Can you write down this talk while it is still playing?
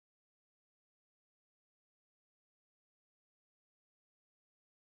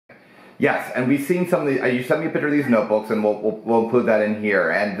Yes, and we've seen some of the. You sent me a picture of these notebooks, and we'll include that in here.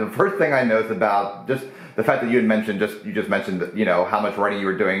 And the first thing I noticed about just the fact that you had mentioned you just mentioned that, how much writing you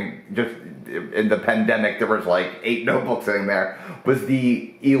were doing just in the pandemic. There was like 8 notebooks in there. Was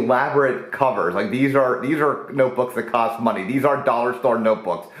the elaborate covers. Like these are notebooks that cost money. These are dollar store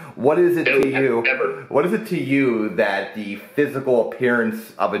notebooks. What is it to you? Never. What is it to you that the physical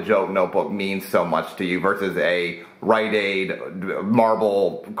appearance of a joke notebook means so much to you versus a Rite Aid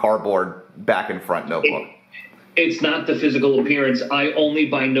marble cardboard back and front notebook? It's not the physical appearance. I only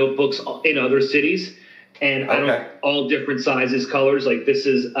buy notebooks in other cities, and I don't all different sizes, colors. Like this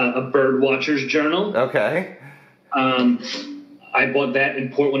is a bird watcher's journal. Okay. I bought that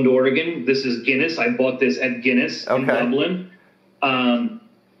in Portland, Oregon. This is Guinness. I bought this at Guinness in Dublin.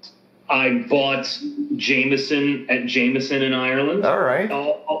 I bought Jameson at Jameson in Ireland. All right.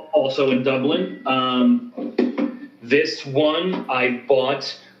 Also in Dublin. This one I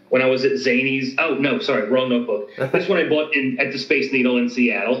bought when I was at Zany's. Oh, no, sorry, wrong notebook. This one I bought at the Space Needle in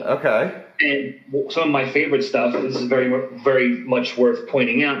Seattle. Okay. And some of my favorite stuff, this is very, very much worth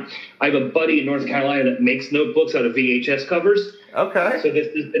pointing out. I have a buddy in North Carolina that makes notebooks out of VHS covers. Okay. So this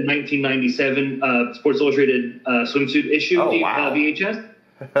is the 1997 Sports Illustrated swimsuit issue VHS.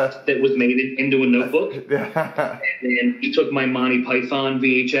 That was made into a notebook. And then he took my Monty Python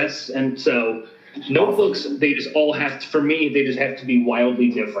VHS. And so notebooks, they just all have to, for me, they just have to be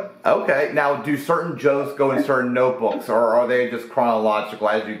wildly different. Okay. Now, do certain jokes go in certain notebooks, or are they just chronological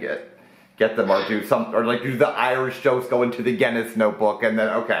as you get them, or do the Irish jokes go into the Guinness notebook, and then,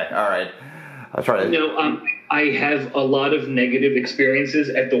 all right. I'll try to... No, I have a lot of negative experiences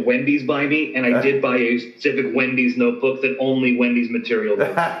at the Wendy's by me, and I did buy a specific Wendy's notebook that only Wendy's material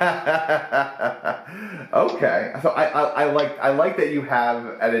does. Okay, so I like that you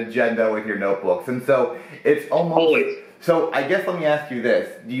have an agenda with your notebooks, and so it's always. So I guess let me ask you this: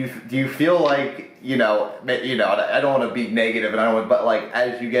 Do you feel like I don't want to be negative, but like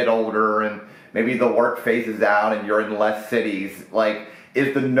as you get older and maybe the work phases out and you're in less cities, like,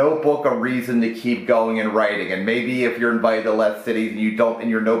 is the notebook a reason to keep going and writing? And maybe if you're invited to less cities and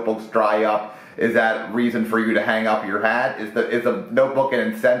your notebooks dry up, is that reason for you to hang up your hat? Is a notebook an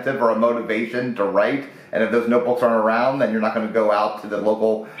incentive or a motivation to write? And if those notebooks aren't around, then you're not going to go out to the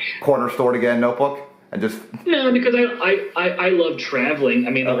local corner store to get a notebook? And just... No, because I love traveling. I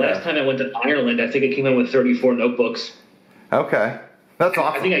mean, the last time I went to Ireland, I think I came in with 34 notebooks. Okay. That's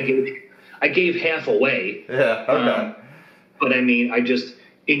awesome. I think I gave half away. Yeah, okay. But I mean, I just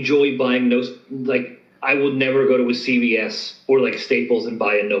enjoy buying those. Like, I would never go to a CVS or like Staples and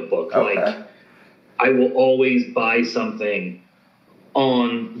buy a notebook. Okay. Like, I will always buy something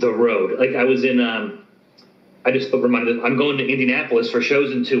on the road. Like, I was in, I just reminded, I'm going to Indianapolis for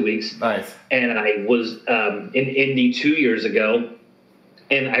shows in 2 weeks. Nice. And I was in Indy 2 years ago,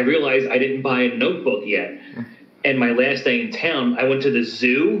 and I realized I didn't buy a notebook yet. And my last day in town, I went to the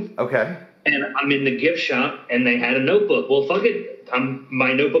zoo. Okay. And I'm in the gift shop, and they had a notebook. Well, fuck it.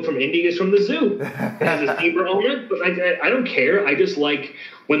 My notebook from Indy is from the zoo. It has a zebra on it, but I don't care. I just like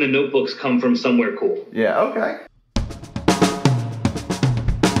when the notebooks come from somewhere cool. Yeah, okay.